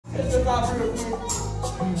stop real quick.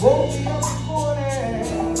 You woke me up this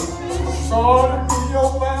morning, started me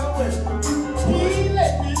on my way. He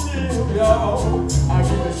let me live, y'all. I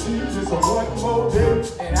get to see just one more day,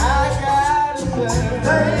 and I gotta say,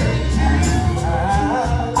 thank you.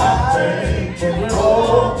 I thank you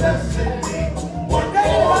for blessing me. One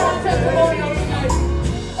more testimony on tonight.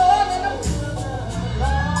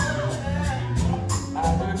 I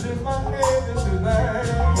lift my head tonight.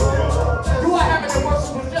 Do I have any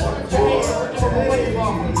worship with just lift your hands and give them a wave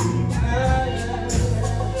on me?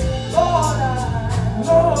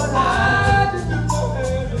 Lord, I just lift my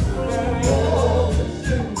head tonight.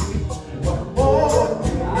 One more.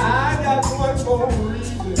 I got one more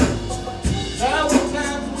reason. There were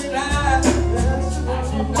times when I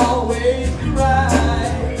didn't always be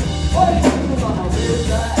right. What is it on my real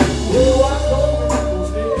side? Oh, I told you to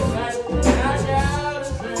stay night, and I gotta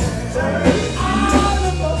say, I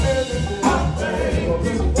lift my head tonight. I thank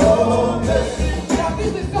you for blessing. Now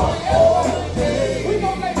this is something everybody we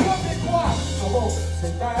gonna make one big choir. Come on,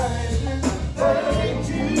 say thank you, thank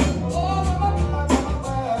you. Oh, my.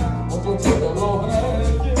 What's your take the Lord?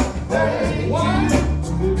 Thank you, thank you. Why?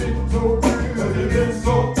 'Cause it been so good, 'cause it been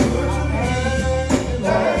so good.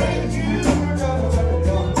 Thank you.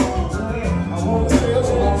 I wanna tell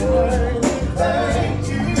the Lord thank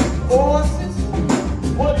you for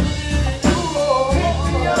what you did do, Lord. Pick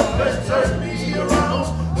me up and turn me around,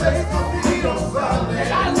 place my feet on solid.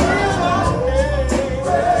 And I live my head.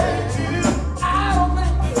 Thank you. I don't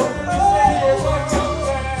think you say what you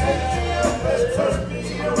say. Pick me up and turn me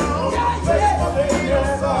around, place my feet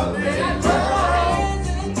on solid. And I live my hands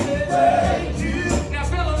and say thank you. Now,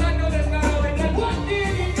 fellas, I know that's not only that. What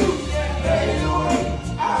did he do? Made a way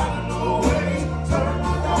out of no way, turn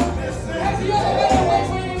my darkness into day. Has he ever made a way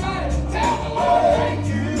for anybody? Tell the Lord thank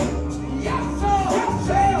you. Yes, sir. Yes,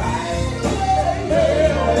 sir.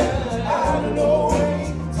 Made a way out of no way,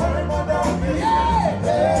 turn my darkness into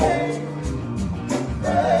day.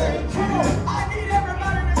 Thank you. I need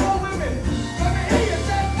everybody to go with me. Let me hear you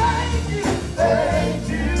say thank you. Thank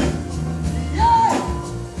you. Yeah.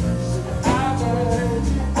 I thank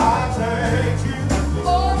you. I thank you.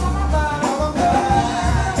 Oh, my.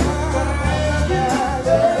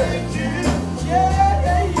 Thank you. Yeah,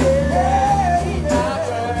 yeah, yeah. I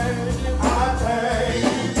thank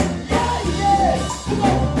you. Yeah, yeah. Come on.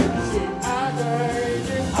 I thank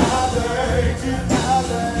you. I thank you. I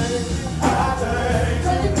thank you. I thank you.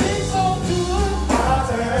 'Cause you've been so good. I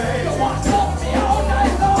thank you. You watched over me all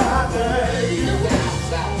night long. I thank you. You went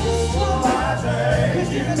outside this world. I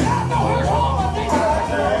thank you. You got no hurt all my days. I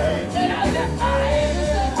thank you. And I lift my hands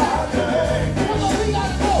and say thank you. Come on, we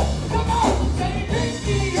gotta go. Come on. Say pick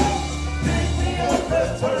me up. Pick me up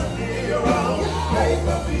and turn me around. Place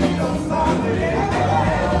my feet on solid. And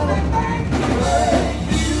I say thank you.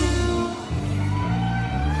 Thank you.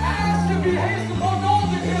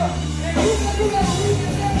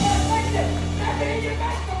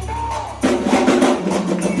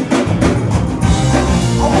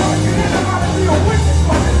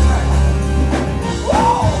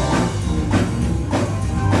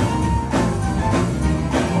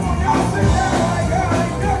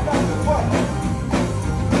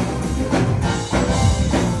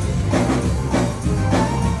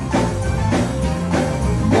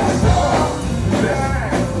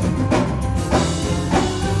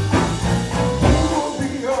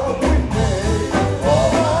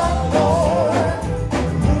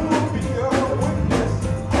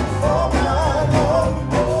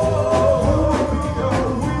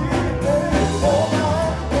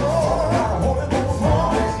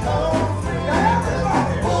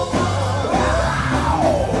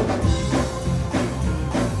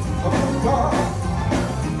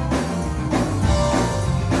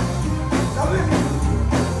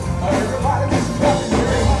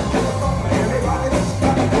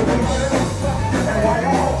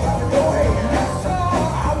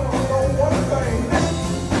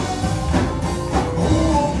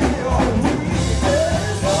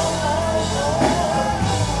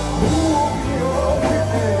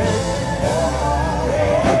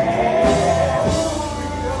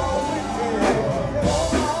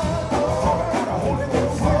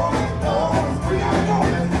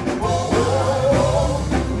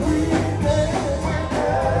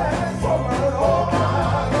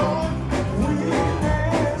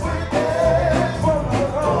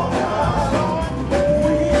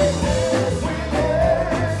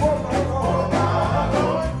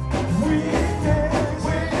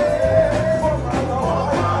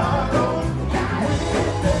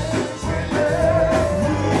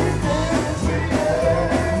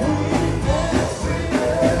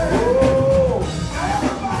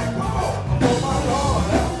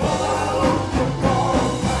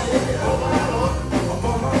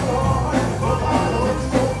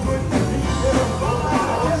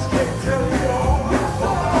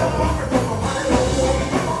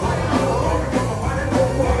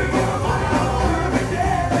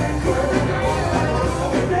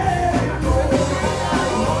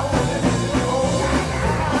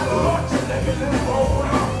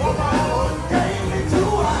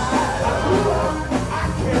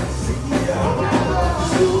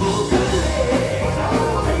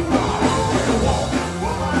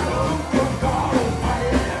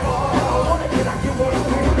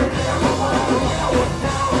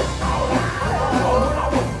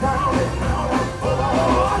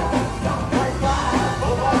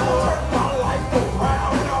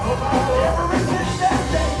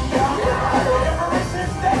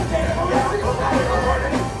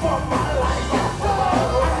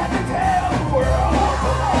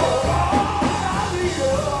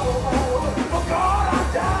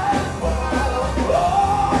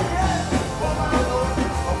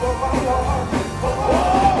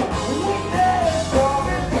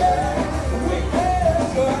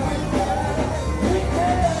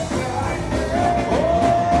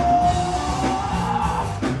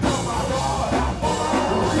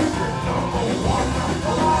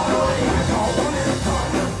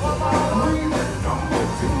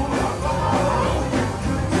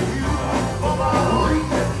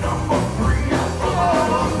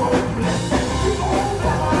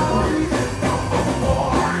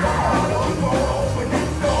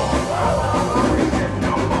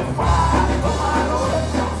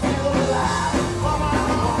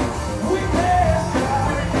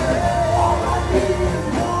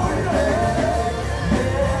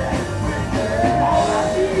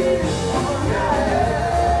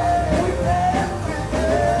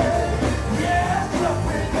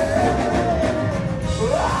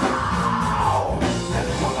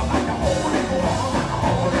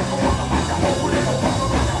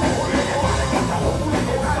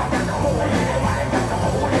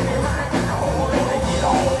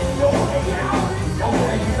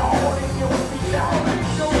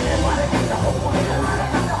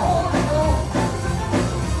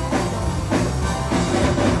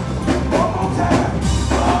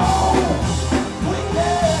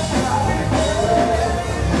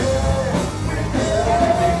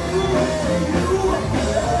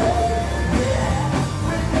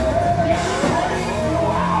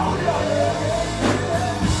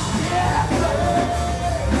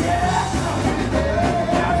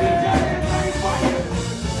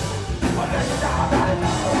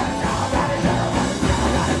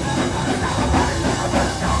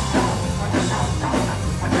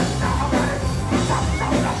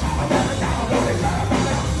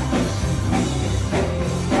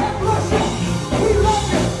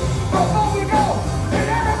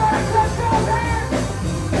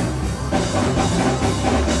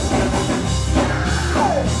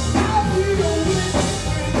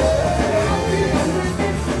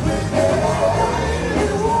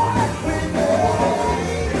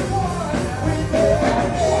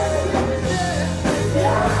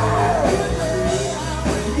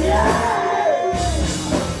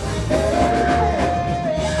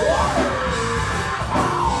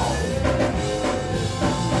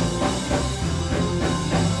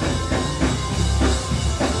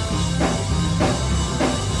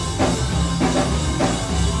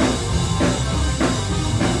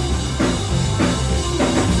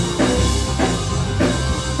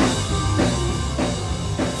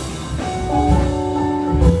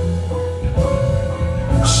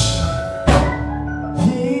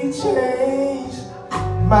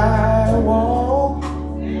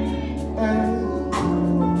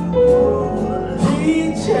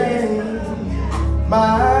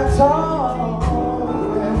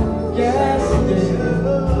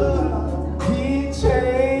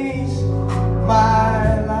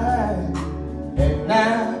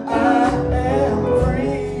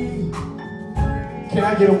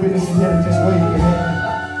 I get up in this here and just wave your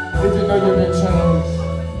hand. If you know you've been changed.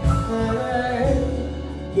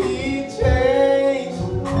 He changed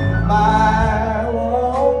my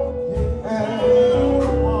world.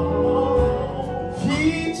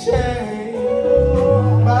 He changed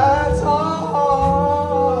my talk.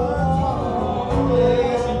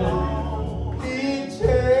 He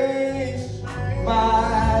changed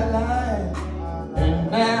my life. And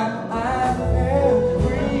now I am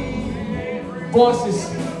free. Voices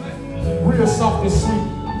real soft and sweet.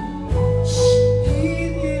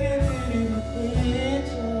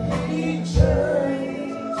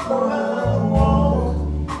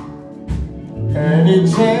 And he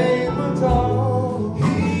changed my talk.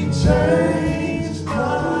 He changed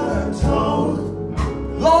my talk.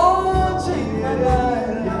 Lord, changed my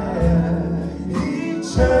life. He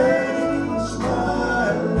changed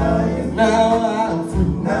my life. Now I'm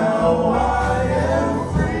free. Now I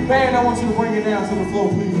am free. Man, I want you to bring it down to the floor,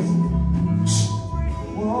 please.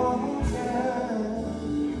 One more time.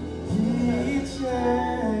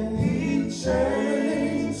 He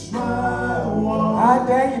changed my walk. I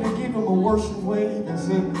dare you to give him a worship wave and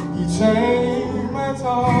say, he changed my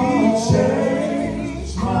talk. He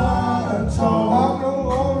changed my talk. I'm no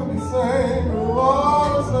longer the same. The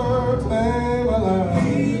Lord has claim my life.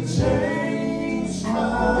 He changed my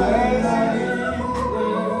life.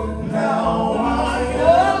 Now I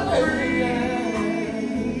am free.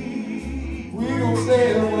 We gon' say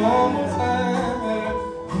it one more time.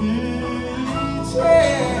 He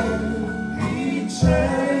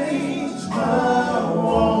changed my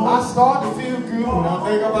walk. I start to feel good when I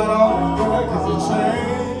think about all the good, 'cause it changed.